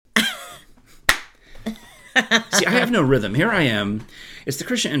See, I have no rhythm. Here I am. It's the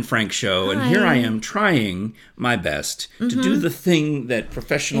Krisha and Frank show, and here I am trying my best to do the thing that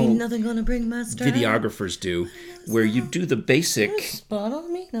professional Ain't nothing gonna bring my stride. videographers do, where you do the basic, Spot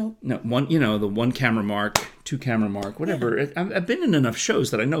on me? No. the one camera mark, two camera mark, whatever. I've been in enough shows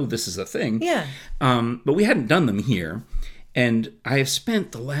that I know this is a thing. Yeah. But we hadn't done them here, and I have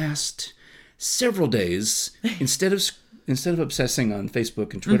spent the last several days instead of obsessing on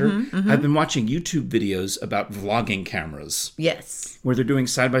Facebook and Twitter, I've been watching YouTube videos about vlogging cameras, Yes. where they're doing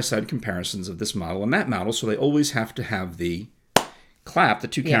side-by-side comparisons of this model and that model, so they always have to have the clap, the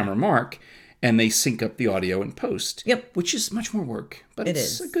two-camera mark, and they sync up the audio in post. Yep. Which is much more work, but It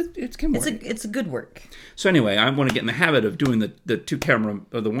it's is. it can work. It's a good work. So anyway, I want to get in the habit of doing the two-camera,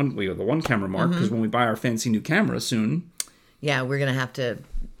 or the one camera mark, because when we buy our fancy new camera soon, Yeah, we're gonna have to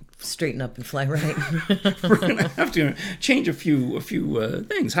straighten up and fly right. we're going to have to change a few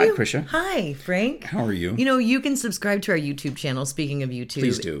things. Hi, Krisha. Hi, Frank. How are you? You know, you can subscribe to our YouTube channel, speaking of YouTube.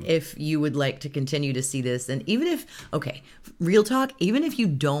 Please do. If you would like to continue to see this. And even if, real talk, even if you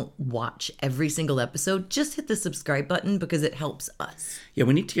don't watch every single episode, just hit the subscribe button because it helps us. Yeah,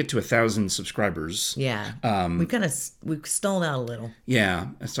 we need to get to 1,000 subscribers. Yeah. We've stalled out a little. Yeah,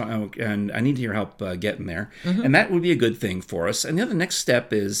 so, and I need your help getting there. And that would be a good thing for us. And the other next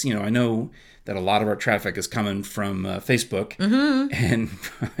step is, I know that a lot of our traffic is coming from Facebook. And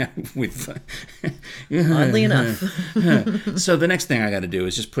with Oddly enough. so the next thing I got to do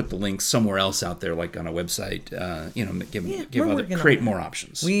is just put the links somewhere else out there, like on a website, create more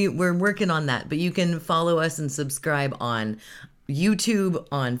options. We're working on that, but you can follow us and subscribe on YouTube,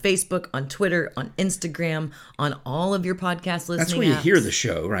 on Facebook, on Twitter, on Instagram, on all of your podcast listening That's where you apps. hear the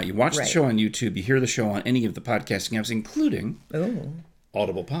show, right? You watch the Right. show on YouTube, you hear the show on any of the podcasting apps, including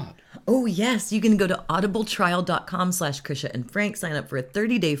Audible Pod. Oh, yes. You can go to audibletrial.com/Krisha and Frank, sign up for a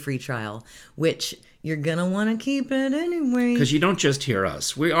 30-day free trial, which you're going to want to keep it anyway. Because you don't just hear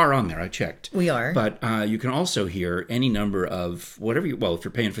us. We are on there. I checked. We are. But you can also hear any number of whatever if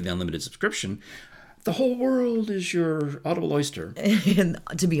you're paying for the unlimited subscription, the whole world is your Audible oyster. And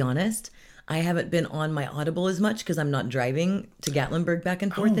to be honest, I haven't been on my Audible as much because I'm not driving to Gatlinburg back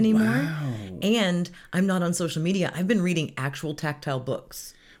and forth anymore. Wow. And I'm not on social media. I've been reading actual tactile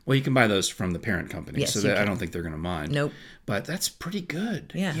books. Well, you can buy those from the parent company, Yes, so you that I can. don't think they're going to mind. Nope. But that's pretty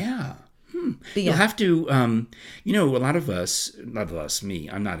good. Yeah. Yeah. But You'll yeah, have to, a lot of us, me,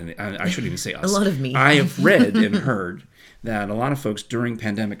 I'm not in it, I shouldn't even say us. A lot of me. I have read and heard that a lot of folks during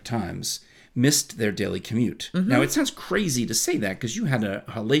pandemic times missed their daily commute. Now, it sounds crazy to say that because you had a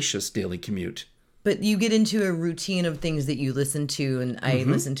hellacious daily commute. but you get into a routine of things that you listen to, and I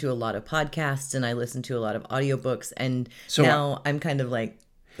listen to a lot of podcasts, and I listen to a lot of audiobooks, and So, now I'm kind of like,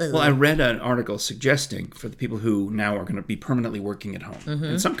 ugh. Well, I read an article suggesting for the people who now are going to be permanently working at home.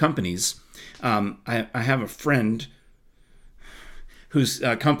 And some companies, I have a friend whose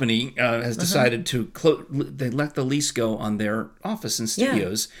company has decided to they let the lease go on their office and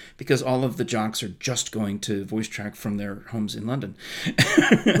studios because all of the jocks are just going to voice track from their homes in London.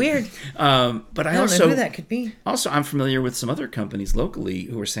 Weird. But I don't know who that could be. Also, I'm familiar with some other companies locally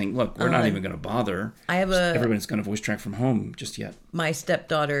who are saying, look, we're not even going to bother. Everybody's going to voice track from home just yet. My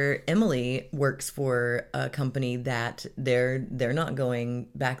stepdaughter Emily works for a company that they're not going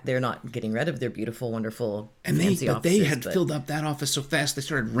back. They're not getting rid of their beautiful, wonderful, And fancy they offices, had but- filled up that office so fast they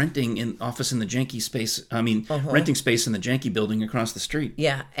started renting an office in the janky space. Renting space in the janky building across the street.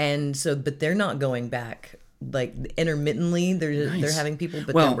 Yeah, and so, but they're not going back. Like intermittently, they're having people,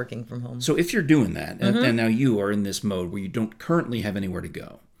 but they're working from home. So if you're doing that, and now you are in this mode where you don't currently have anywhere to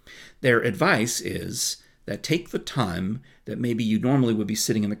go, their advice is that take the time that maybe you normally would be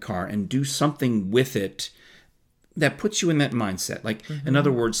sitting in the car and do something with it that puts you in that mindset. Like, in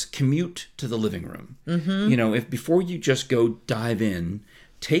other words, commute to the living room. If before you just go dive in,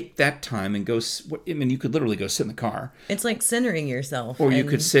 take that time and go. You could literally go sit in the car. It's like centering yourself. Or you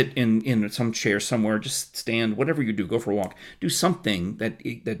could sit in some chair somewhere, just stand, whatever you do, go for a walk. Do something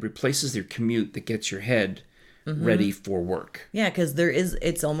that replaces your commute, that gets your head ready for work. Yeah, because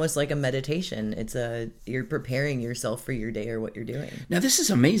it's almost like a meditation. You're preparing yourself for your day or what you're doing. Now, this is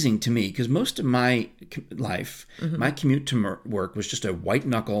amazing to me because most of my life, my commute to work was just a white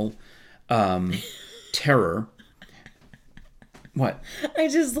knuckle terror. What? I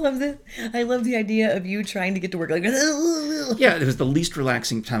just love this. I love the idea of you trying to get to work like. Yeah, it was the least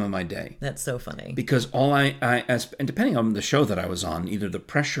relaxing time of my day. That's so funny. Because all and depending on the show that I was on, either the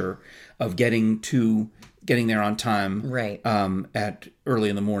pressure of getting there on time, Right. At early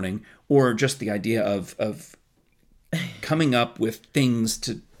in the morning, or just the idea of coming up with things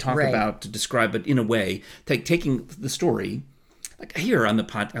to talk Right. about, to describe, but in a way, taking the story like here on the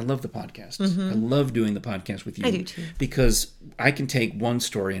pod, I love the podcast. I love doing the podcast with you. I do too. Because I can take one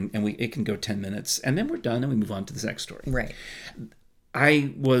story and it can go 10 minutes and then we're done and we move on to the next story. Right.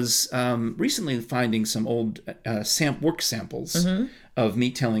 I was recently finding some old work samples of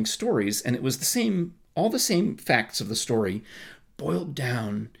me telling stories, and it was all the same facts of the story boiled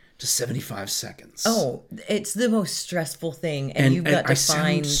down to 75 seconds. Oh, it's the most stressful thing, and you've got to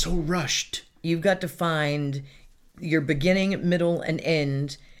sound so rushed. You've got to find your beginning, middle, and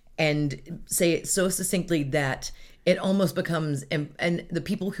end, and say it so succinctly that it almost becomes, and the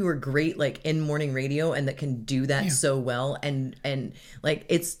people who are great like in morning radio and that can do that so well, and like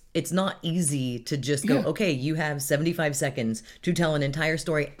it's not easy to just go, okay, you have 75 seconds to tell an entire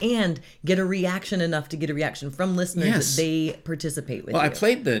story and get a reaction enough to get a reaction from listeners that they participate with. Well, you. I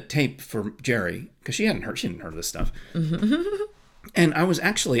played the tape for Jerry because she hadn't heard this stuff. And I was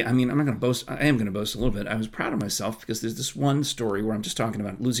actually, I mean, I'm not going to boast. I am going to boast a little bit. I was proud of myself because there's this one story where I'm just talking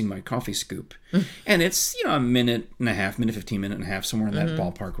about losing my coffee scoop. And it's, a minute 15 minute and a half, somewhere in that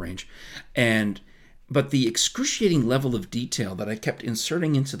ballpark range. But the excruciating level of detail that I kept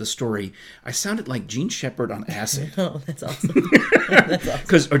inserting into the story, I sounded like Gene Shepard on acid. Oh, that's awesome. That's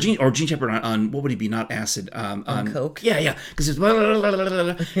awesome. Or Gene Shepard on what would he be? Not acid. On Coke? Yeah. Because it's blah, blah, blah, blah,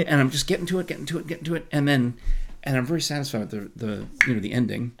 blah, blah, and I'm just getting to it. And I'm very satisfied with the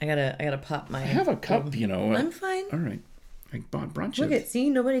ending. I gotta pop my. I have a cup, I'm fine. All right. I brought you. Look at, see,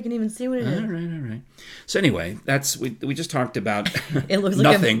 nobody can even see what it is. All right. So anyway, we just talked about it looks like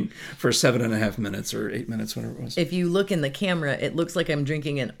nothing for 7.5 minutes or 8 minutes, whatever it was. If you look in the camera, it looks like I'm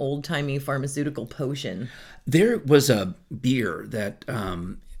drinking an old-timey pharmaceutical potion. There was a beer that,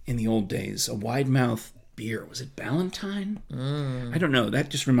 in the old days, a wide mouth beer. Was it Ballantine? I don't know. That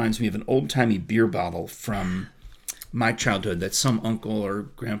just reminds me of an old-timey beer bottle from my childhood that some uncle or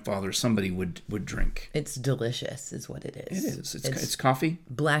grandfather or somebody would drink. It's delicious is what it is. It is. It's coffee?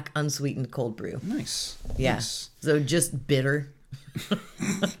 Black unsweetened cold brew. Nice. Yeah. Nice. So just bitter.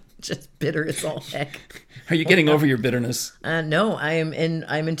 Just bitter as all heck. Are you getting over your bitterness? No, I'm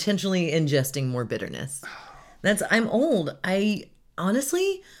intentionally ingesting more bitterness. I'm old.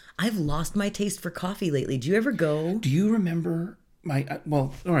 Honestly, I've lost my taste for coffee lately. Do you ever go? Do you remember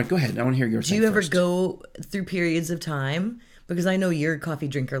all right, go ahead. I want to hear your thing. Do you ever first. go through periods of time, because I know you're a coffee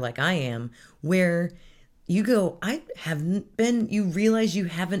drinker like I am, where you go, you realize you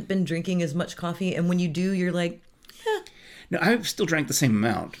haven't been drinking as much coffee, and when you do, you're like, No, I still drank the same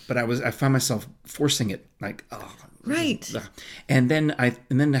amount, but I found myself forcing it, like, oh. Right. And then I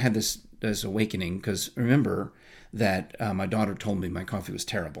had this awakening, because remember that my daughter told me my coffee was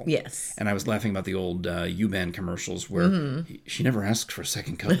terrible. Yes. And I was laughing about the old U-Band commercials where she never asked for a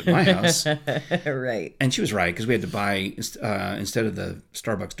second cup at my house. Right. And she was right, because we had to buy, instead of the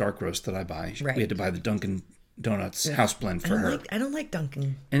Starbucks dark roast that I buy, we had to buy the Dunkin' Donuts house blend for her. I don't like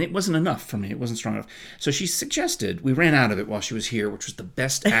Dunkin'. And it wasn't enough for me. It wasn't strong enough. So she suggested, we ran out of it while she was here, which was the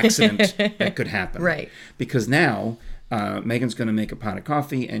best accident that could happen. Right. Because now Megan's going to make a pot of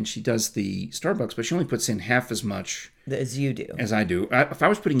coffee, and she does the Starbucks, but she only puts in half as much as you do. As I do. If I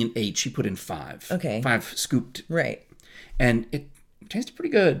was putting in 8, she put in 5. Okay. 5 scooped. Right. And it tasted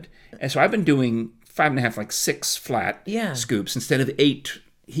pretty good. And so I've been doing 5.5, like 6 flat scoops instead of 8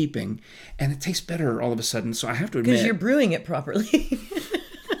 heaping, and it tastes better all of a sudden. So I have to admit, because you're brewing it properly,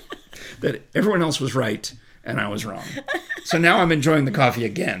 that everyone else was right and I was wrong. So now I'm enjoying the coffee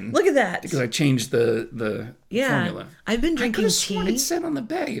again. Look at that, because I changed the formula. I've been drinking tea. It said on the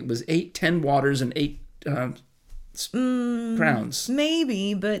bag it was 10 waters and 8 crowns.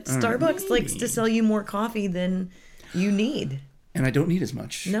 Maybe, but Starbucks likes to sell you more coffee than you need. And I don't need as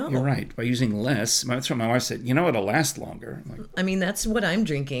much. No. You're right. By using less, that's what my wife said, it'll last longer. I'm like, I mean, that's what I'm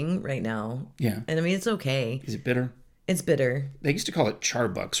drinking right now. Yeah. And I mean, it's okay. Is it bitter? It's bitter. They used to call it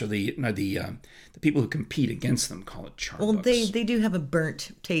Charbucks, or the people who compete against them call it Charbucks. Well, they do have a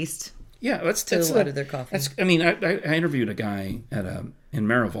burnt taste. Yeah, that's a lot of their coffee. I interviewed a guy in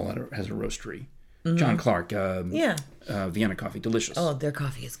Maryville has a roastery. John Clark. Vienna coffee, delicious. Oh, their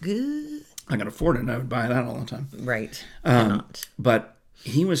coffee is good. I could afford it, and I would buy that all the time. Right. But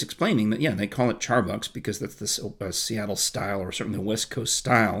he was explaining that, they call it Charbucks because that's the Seattle style, or certainly the West Coast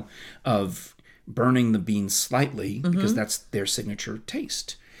style of burning the beans slightly, because that's their signature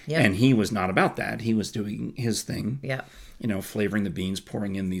taste. Yep. And he was not about that. He was doing his thing. Yeah. Flavoring the beans,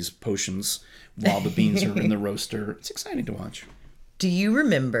 pouring in these potions while the beans are in the roaster. It's exciting to watch. Do you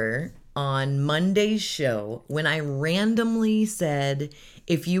remember on Monday's show when I randomly said,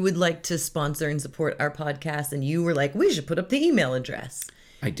 if you would like to sponsor and support our podcast, and you were like, we should put up the email address?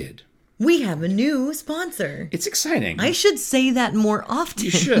 I did. We have a new sponsor. It's exciting. I should say that more often. You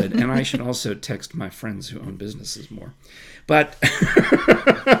should. And I should also text my friends who own businesses more. But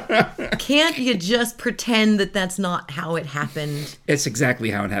can't you just pretend that that's not how it happened? It's exactly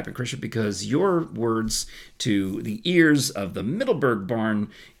how it happened, Krisha, because your words to the ears of the Middleburg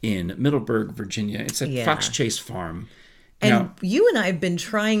Barn in Middleburg, Virginia. It's at Fox Chase Farm. And now, you and I have been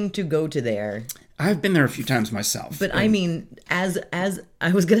trying to go to there. I've been there a few times myself. But I mean, as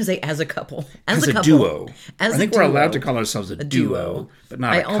I was going to say as a couple. As a couple, duo. As I think a we're duo. allowed to call ourselves a duo, but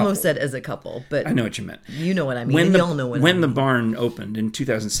not a couple. I almost said as a couple, but I know what you meant. You know what I mean. You all know what I mean. When the barn opened in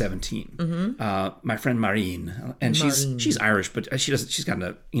 2017, my friend Marine, and she's Irish, but she's got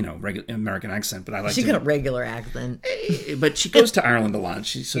a regular American accent, but I like she's got a regular accent. But she goes to Ireland a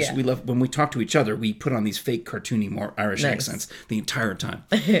lot. We love when we talk to each other, we put on these fake cartoony more Irish accents the entire time.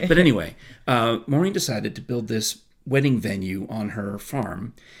 But anyway, Maureen decided to build this wedding venue on her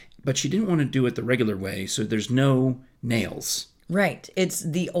farm, but she didn't want to do it the regular way, so there's no nails. Right. It's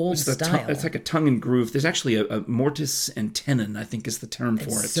the old style. It's like a tongue and groove. There's actually a mortise and tenon, I think is the term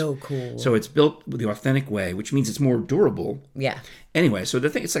for it. It's so cool. So it's built the authentic way, which means it's more durable. Yeah. Anyway, so the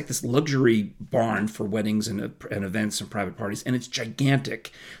thing, it's like this luxury barn for weddings and events and private parties, and it's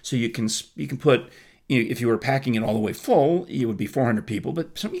gigantic. So you can put, if you were packing it all the way full, it would be 400 people,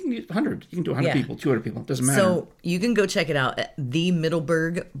 but you can do 100. You can do 100 people, 200 people. It doesn't matter. So you can go check it out at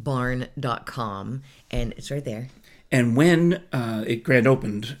themiddleburgbarn.com, and it's right there. And when it grand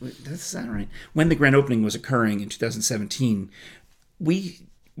opened, is that right? When the grand opening was occurring in 2017, we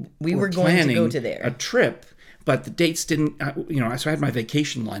were going to go to there. A trip, but the dates didn't. So I had my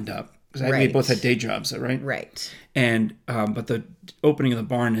vacation lined up because we both had day jobs, right? Right. And but the opening of the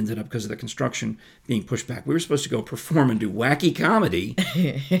barn ended up because of the construction being pushed back. We were supposed to go perform and do wacky comedy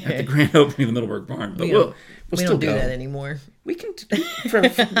at the grand opening of the Middleburg Barn, but we'll still don't do go. that anymore. We can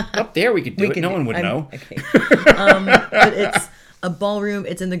up there. We could do it. No one would know. Okay. But it's a ballroom.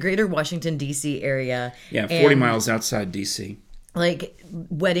 It's in the Greater Washington D.C. area. Yeah, 40 miles outside D.C. Like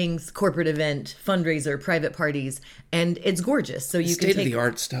weddings, corporate event, fundraiser, private parties, and it's gorgeous. So you can take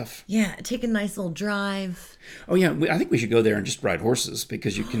state-of-the-art stuff. Yeah, take a nice little drive. Oh yeah, I think we should go there and just ride horses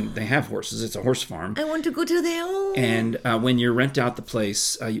because they have horses. It's a horse farm. I want to go to there. And when you rent out the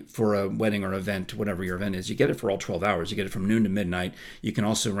place for a wedding or event, whatever your event is, you get it for all 12 hours. You get it from noon to midnight. You can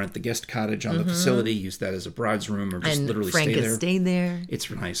also rent the guest cottage on the facility, use that as a bride's room, or just literally Frank stay there. Stay there. It's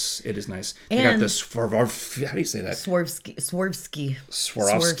nice. It is nice. They got the how do you say that?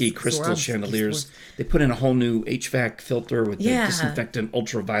 Swarovski crystal chandeliers. They put in a whole new HVAC filter with the disinfectant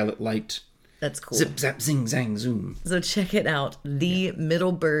ultraviolet light. That's cool. Zip, zap, zing, zang, zoom. So check it out,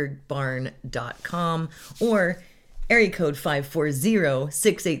 themiddleburgbarn.com or area code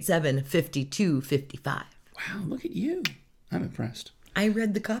 540-687-5255. Wow, look at you. I'm impressed. I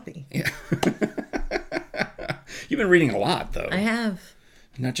read the copy. Yeah. You've been reading a lot, though. I have.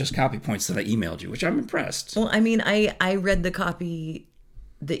 Not just copy points that I emailed you, which I'm impressed. Well, I mean, I read the copy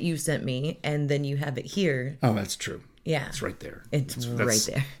that you sent me, and then you have it here. Oh, that's true. Yeah. It's right there. It's right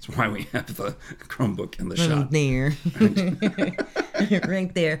there. That's why we have the Chromebook in the shot. There.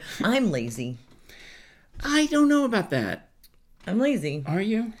 Right there. I'm lazy. I don't know about that. I'm lazy. Are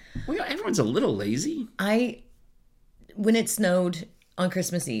you? Well, everyone's a little lazy. When it snowed on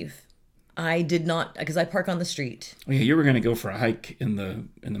Christmas Eve, I did not, because I park on the street. Oh, yeah, you were going to go for a hike in the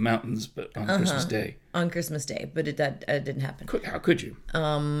mountains, but on Christmas Day. On Christmas Day, but that didn't happen. How could you?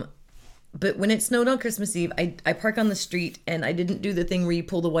 But when it snowed on Christmas Eve, I park on the street, and I didn't do the thing where you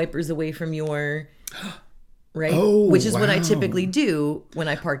pull the wipers away from your... Right? Oh, which is what I typically do when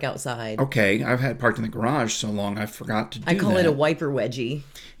I park outside. Okay, I've had parked in the garage so long I forgot to do that. I call it a wiper wedgie.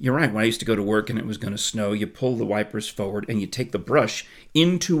 You're right. When I used to go to work and it was going to snow, you pull the wipers forward and you take the brush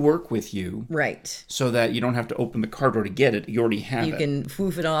into work with you. Right. So that you don't have to open the car door to get it. You already have it. You can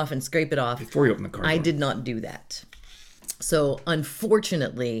foof it off and scrape it off. Before you open the car door. I did not do that. So,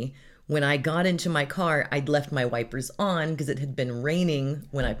 unfortunately, when I got into my car, I'd left my wipers on because it had been raining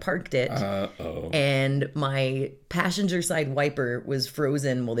when I parked it. Uh-oh. And my passenger side wiper was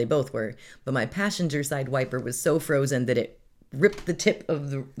frozen. Well, they both were. But my passenger side wiper was so frozen that it ripped the tip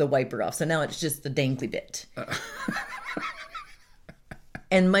of the wiper off. So now it's just the dangly bit.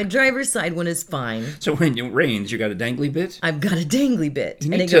 And my driver's side one is fine. So when it rains, you got a dangly bit? I've got a dangly bit.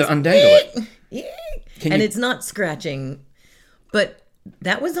 You need to undangle it. And it's not scratching. But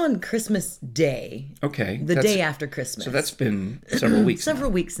that was on Christmas Day. Okay. The day after Christmas. So that's been several weeks Several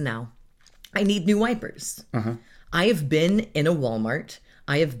weeks now. I need new wipers. I have been in a Walmart.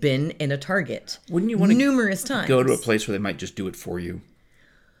 I have been in a Target. Wouldn't you want to numerous times go to a place where they might just do it for you?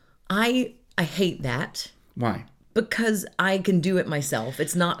 I hate that. Why? Because I can do it myself.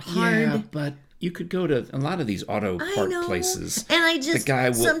 It's not hard. Yeah, but you could go to a lot of these auto part places. And I just, the guy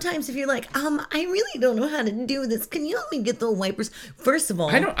will, sometimes if you're like, I really don't know how to do this. Can you help me get the wipers? First of all.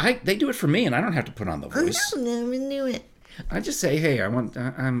 They do it for me and I don't have to put on the voice. I'll never do it. I just say, hey, I want,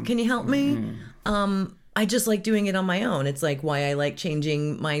 Can you help me? I just like doing it on my own. It's like why I like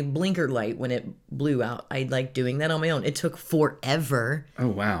changing my blinker light when it blew out. I like doing that on my own. It took forever. Oh,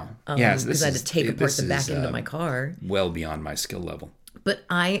 wow. Yes, because I had to take apart the back end of my car. Well beyond my skill level. But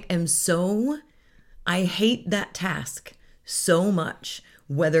I hate that task so much,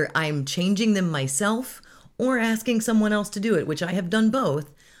 whether I'm changing them myself or asking someone else to do it, which I have done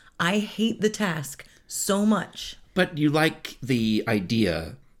both. I hate the task so much. But you like the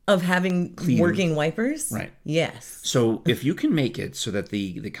idea of having working wipers? Right. Yes. So if you can make it so that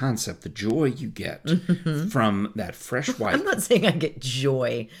the concept, the joy you get from that fresh wipe. I'm not saying I get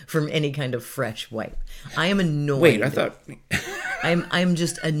joy from any kind of fresh wipe. I am annoyed. Wait, I thought... I'm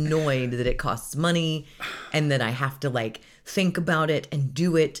just annoyed that it costs money and that I have to like think about it and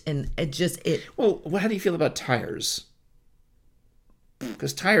do it and it. Well, how do you feel about tires?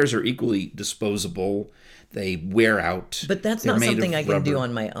 Because tires are equally disposable. They wear out. But that's not something I can do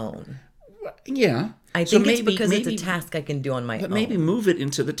on my own. Yeah. I think it's because it's a task I can do on my own. But maybe move it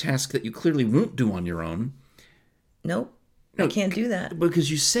into the task that you clearly won't do on your own. Nope. No, I can't do that.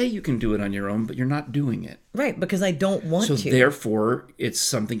 Because you say you can do it on your own, but you're not doing it. Right, because I don't want to. So therefore, it's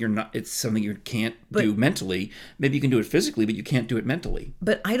something you can't do mentally. Maybe you can do it physically, but you can't do it mentally.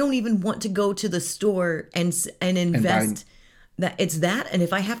 But I don't even want to go to the store and invest. And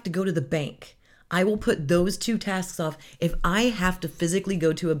if I have to go to the bank, I will put those two tasks off. If I have to physically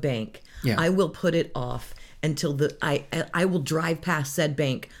go to a bank, I will put it off until I will drive past said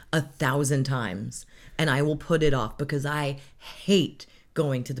bank 1,000 times. And I will put it off because I hate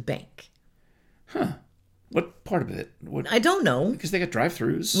going to the bank. Huh. What part of it? I don't know. Because they got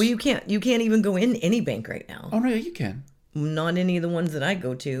drive-thrus. Well, you can't even go in any bank right now. Oh, no, you can. Not any of the ones that I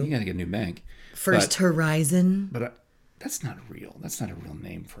go to. You got to get a new bank. First Horizon. But that's not real. That's not a real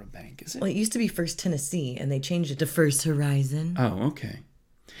name for a bank, is it? Well, it used to be First Tennessee, and they changed it to First Horizon. Oh, okay.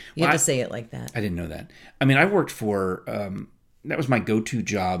 You have to say it like that. I didn't know that. I mean, I worked for... that was my go-to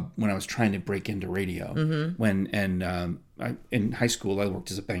job when I was trying to break into radio. Mm-hmm. In high school, I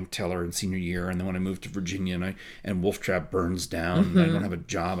worked as a bank teller in senior year, and then when I moved to Virginia and Wolf Trap burns down, and I don't have a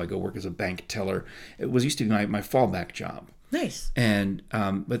job, I go work as a bank teller. It used to be my fallback job. Nice. And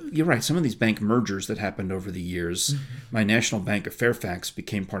but you're right. Some of these bank mergers that happened over the years, my National Bank of Fairfax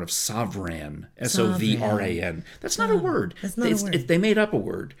became part of Sovran, Sovran. That's not a word. That's not a word. They made up a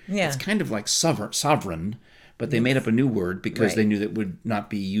word. Yeah. It's kind of like sovereign. But they made up a new word because they knew that would not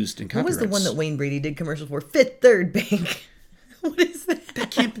be used in copyrights. What was the one that Wayne Brady did commercials for? Fifth Third Bank. What is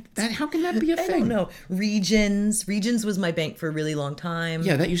that? How can that be a thing? I don't know. Regions was my bank for a really long time.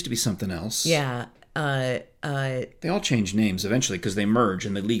 Yeah, that used to be something else. Yeah. They all change names eventually because they merge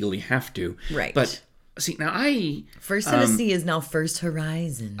and they legally have to. Right. But see, now First Tennessee is now First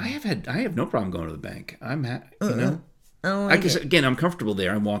Horizon. I have no problem going to the bank. I'm you know. Oh, again, I'm comfortable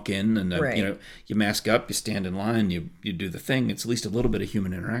there. I walk in and right. You mask up, you stand in line, you do the thing. It's at least a little bit of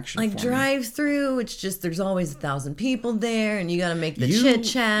human interaction. Like drive through, it's just there's always 1,000 people there, and you got to make the chit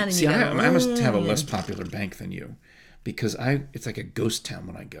chat. And see, I must have a less popular bank than you, because it's like a ghost town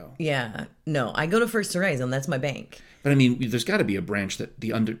when I go. Yeah, no, I go to First Horizon. That's my bank. But I mean, there's got to be a branch the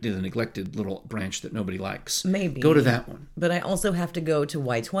neglected little branch that nobody likes. Maybe go to that one. But I also have to go to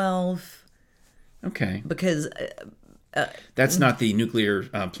Y12. Okay. Because. That's not the nuclear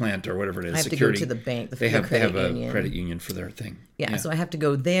plant or whatever it is. I have Security. to go to the bank. They have a credit union for their thing. Yeah, so I have to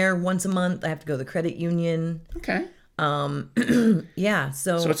go there once a month. I have to go to the credit union. Okay. Yeah,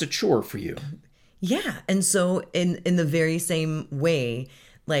 so it's a chore for you. Yeah, and so in the very same way,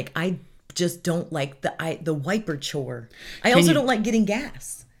 like I just don't like the wiper chore. I also don't like getting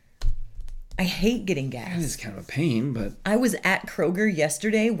gas. I hate getting gas. That is kind of a pain, but I was at Kroger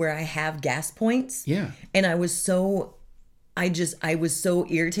yesterday where I have gas points. Yeah. And I was so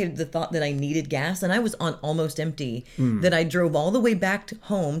irritated at the thought that I needed gas, and I was on almost empty that I drove all the way back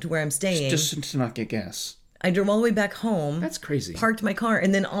home to where I'm staying. Just to not get gas. I drove all the way back home. That's crazy. Parked my car,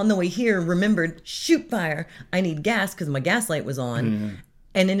 and then on the way here, remembered, shoot fire, I need gas because my gas light was on,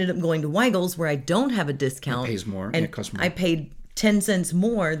 and ended up going to Weigel's where I don't have a discount. It pays more. And it costs more. I paid 10 cents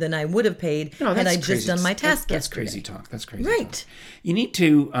more than I would have paid had I just done my task yesterday. That's crazy talk. That's crazy right. talk. You need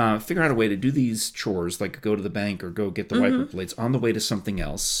to figure out a way to do these chores, like go to the bank or go get the wiper blades on the way to something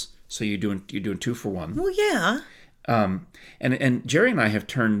else. So you're doing 2 for 1. Well, yeah. And Jerry and I have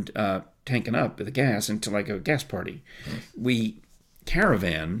turned tanking up the gas into like a gas party. We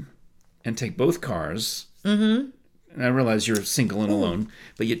caravan and take both cars And I realize you're single and alone,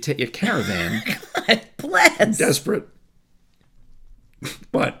 but you caravan, God bless. desperate.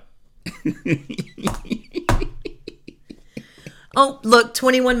 What? Oh, look,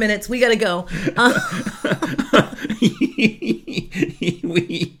 21 minutes. We got to go.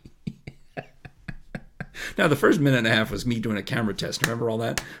 Now, the first minute and a half was me doing a camera test. Remember all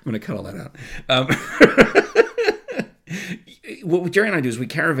that? I'm going to cut all that out. What Jerry and I do is we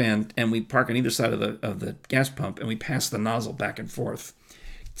caravan and we park on either side of the gas pump and we pass the nozzle back and forth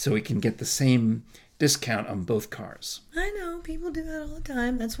so we can get the same discount on both cars. I know. People do that all the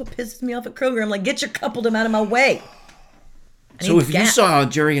time. That's what pisses me off at Kroger. I'm like, get your coupledom out of my way. So if you saw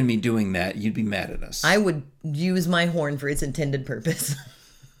Jerry and me doing that, you'd be mad at us. I would use my horn for its intended purpose.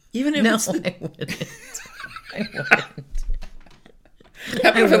 Even if No, it's I wouldn't. I wouldn't.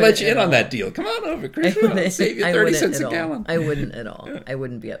 happy to let you in on that deal. Come on over, Chris. I'll save you 30 cents a all. gallon. I wouldn't at all. I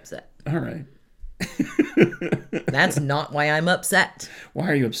wouldn't be upset. All right. That's not why I'm upset. Why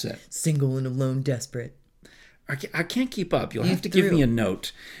are you upset? Single and alone, desperate. I can't keep up. You'll have to give me a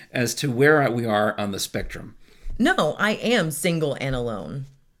note as to where we are on the spectrum. No, I am single and alone.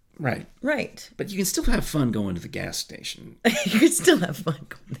 Right. Right. But you can still have fun going to the gas station. You can still have fun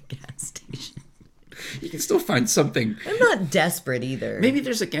going to the gas station. You can still find something. I'm not desperate either. Maybe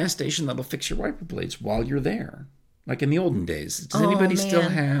there's a gas station that'll fix your wiper blades while you're there. Like in the olden days. Does anybody still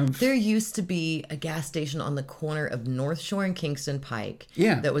have... There used to be a gas station on the corner of North Shore and Kingston Pike.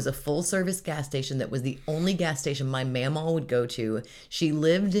 Yeah. That was a full-service gas station that was the only gas station my mamaw would go to. She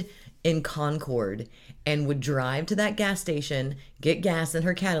lived in Concord and would drive to that gas station, get gas in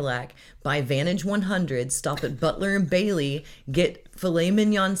her Cadillac, buy Vantage 100, stop at Butler and Bailey, get filet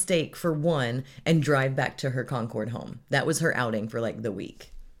mignon steak for one, and drive back to her Concord home. That was her outing for like the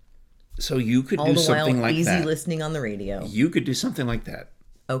week. So you could All do the something while like easy that. listening on the radio. You could do something like that.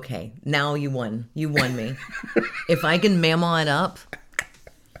 Okay, now you won. You won me. If I can mamaw it up,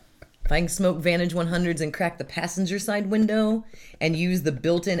 if I can smoke Vantage 100s and crack the passenger side window and use the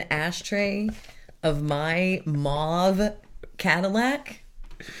built-in ashtray of my mauve Cadillac,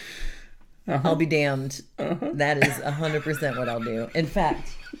 I'll be damned. That is 100% what I'll do. In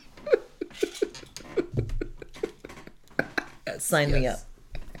fact, sign me up.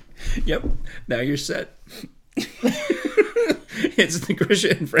 Yep. Now you're set. It's the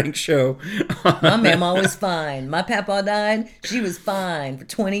Krisha and Frank show. My mama was fine. My papa died. She was fine for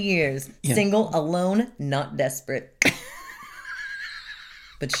 20 years. Yeah. Single, alone, not desperate.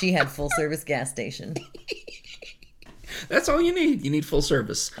 But she had full service gas station. That's all you need. You need full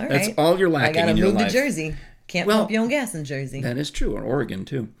service. All That's right. all you're lacking I gotta in your move life. to Jersey. Can't pump your own gas in Jersey. That is true. Or Oregon,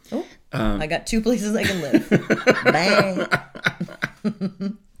 too. Oh, I got 2 places I can live. Bang.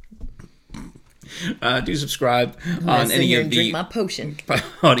 Do subscribe I'm on gonna sit any here of and the drink my potion.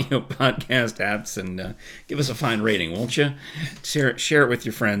 audio podcast apps and give us a fine rating, won't you? Share it with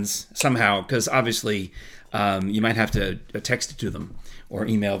your friends somehow, because obviously you might have to text it to them or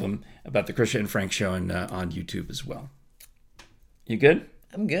email them about the Krisha and Frank show and on YouTube as well. You good?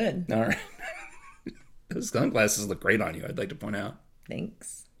 I'm good. All right. Those sunglasses look great on you, I'd like to point out.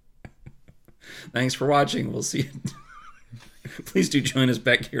 Thanks. Thanks for watching. We'll see you. Please do join us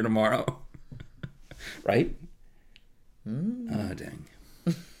back here tomorrow. Right? Oh, dang.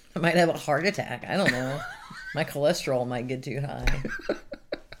 I might have a heart attack. I don't know. My cholesterol might get too high.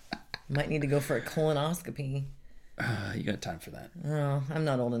 Might need to go for a colonoscopy. You got time for that. Oh, I'm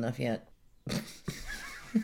not old enough yet.